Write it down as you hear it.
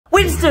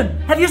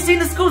Winston, have you seen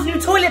the school's new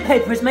toilet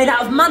paper is made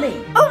out of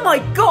money? Oh my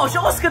gosh,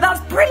 Oscar,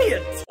 that's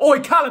brilliant! Oi,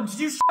 Callum, did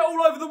you shit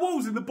all over the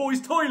walls in the boys'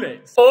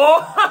 toilets?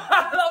 Oh,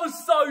 that was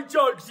so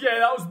jokes. Yeah,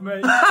 that was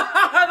me.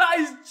 That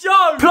is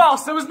jokes.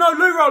 Plus, there was no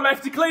loo roll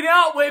left to clean it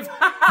out with.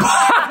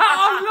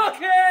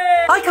 Unlucky!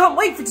 I can't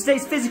wait for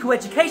today's physical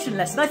education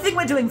lesson. I think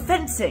we're doing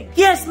fencing.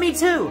 Yes, me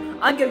too.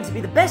 I'm going to be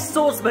the best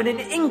swordsman in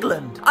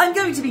England. I'm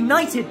going to be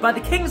knighted by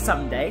the king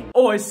someday.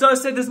 Oi, sir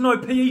said there's no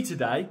PE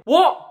today.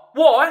 What?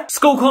 Why?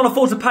 School can't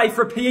afford to pay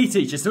for a PE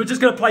teacher, so we're just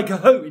going to play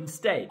Kahoot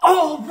instead.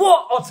 Oh,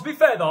 what? Oh, to be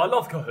fair though, I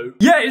love Kahoot.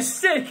 Yeah, it's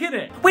sick,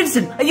 innit?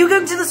 Winston, are you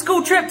going to the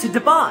school trip to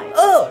Dubai?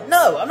 Oh,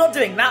 no, I'm not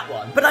doing that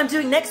one. But I'm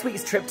doing next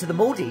week's trip to the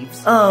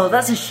Maldives. Oh,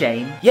 that's a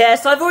shame.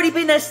 Yes, I've already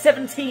been there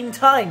 17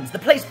 times. The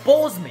place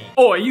bores me.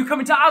 Oh, are you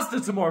coming to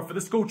Asda tomorrow for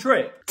the school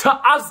trip? To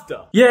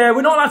Asda? Yeah,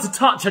 we're not allowed to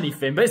touch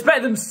anything, but it's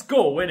better than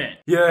school, innit?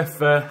 Yeah,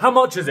 fair. How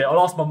much is it?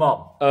 I'll ask my mum.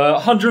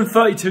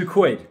 132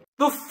 quid.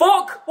 The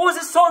fuck? Why is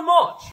it so much?